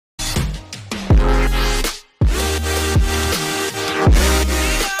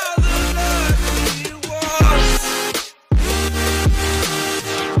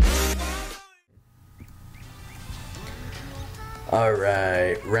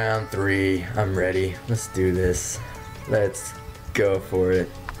Alright, round 3. I'm ready. Let's do this. Let's go for it.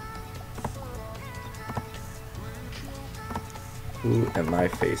 Who am I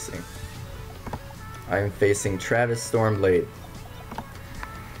facing? I am facing Travis Stormblade.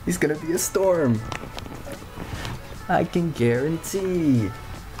 He's gonna be a storm. I can guarantee.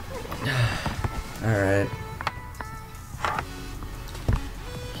 Alright.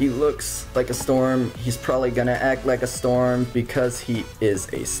 He looks like a storm. He's probably gonna act like a storm because he is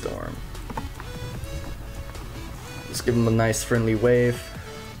a storm. Just give him a nice friendly wave.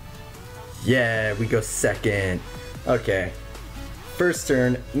 Yeah, we go second. Okay. First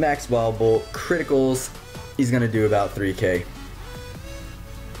turn, max wild bolt, criticals. He's gonna do about 3k.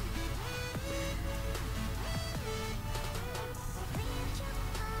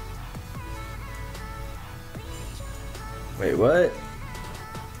 Wait, what?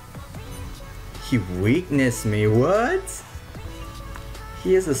 He weaknessed me, what?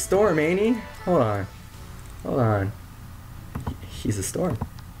 He is a storm, ain't he? Hold on. Hold on. He's a storm.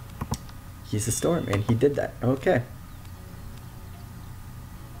 He's a storm, and he did that. Okay.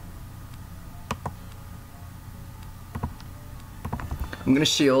 I'm gonna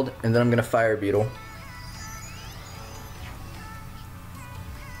shield, and then I'm gonna fire beetle.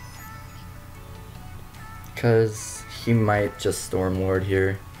 Cause he might just Stormlord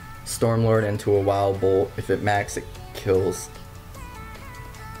here. Stormlord into a wild bolt. If it max, it kills.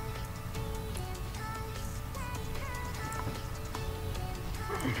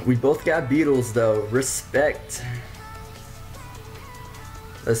 We both got beetles though. Respect.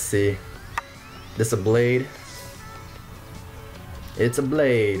 Let's see. This a blade? It's a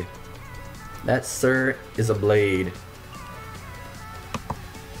blade. That, sir, is a blade.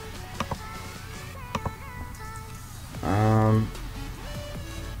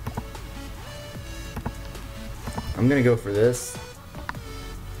 I'm gonna go for this.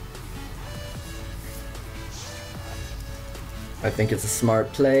 I think it's a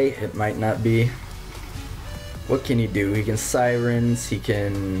smart play. It might not be. What can he do? He can sirens. He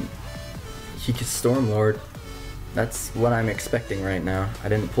can Stormlord. That's what I'm expecting right now. I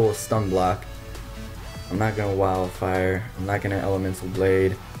didn't pull a stun block. I'm not gonna wildfire. I'm not gonna elemental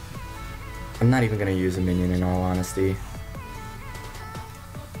blade. I'm not even gonna use a minion in all honesty.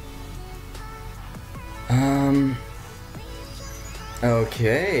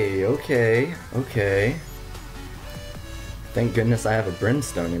 Okay. Thank goodness I have a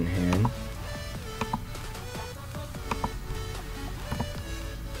brimstone in hand.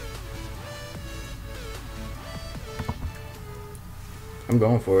 I'm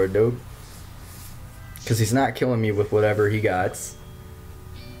going for it, dude. Cause he's not killing me with whatever he got.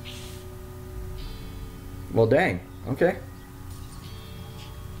 Well, dang. Okay.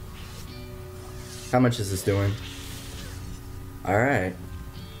 How much is this doing? Alright.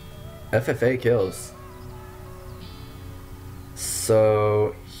 FFA kills.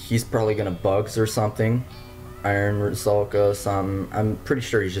 So he's probably gonna bugs or something. Iron Rizalka, something. I'm pretty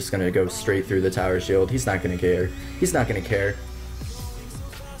sure he's just gonna go straight through the tower shield. He's not gonna care. He's not gonna care.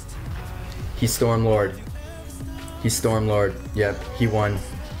 He's Stormlord. He's Stormlord. Yep, he won.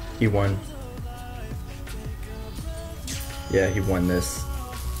 He won. Yeah, he won this.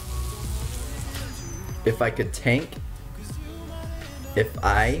 If I could tank... If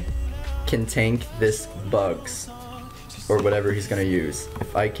I can tank this bugs, or whatever he's gonna use.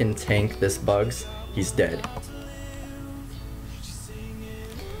 If I can tank this bugs, he's dead.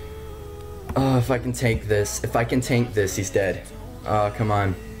 Oh, if I can tank this. If I can tank this, he's dead. Oh, come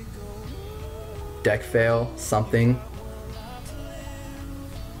on. Deck fail, something.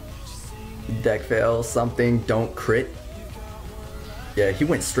 Deck fail, something. Don't crit. Yeah, he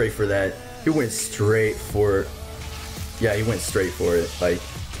went straight for that. He went straight for... Yeah, he went straight for it. Like,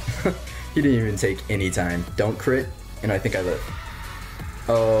 he didn't even take any time. Don't crit, and I think I live.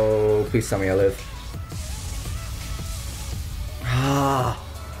 Oh, please tell me I live. Ah.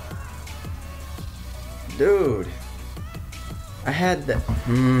 Dude. I had that.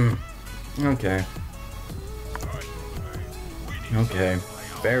 Okay. Okay.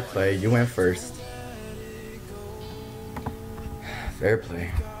 Fair play. You went first. Fair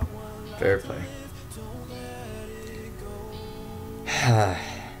play. Fair play.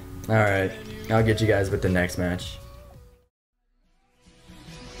 Alright. I'll get you guys with the next match.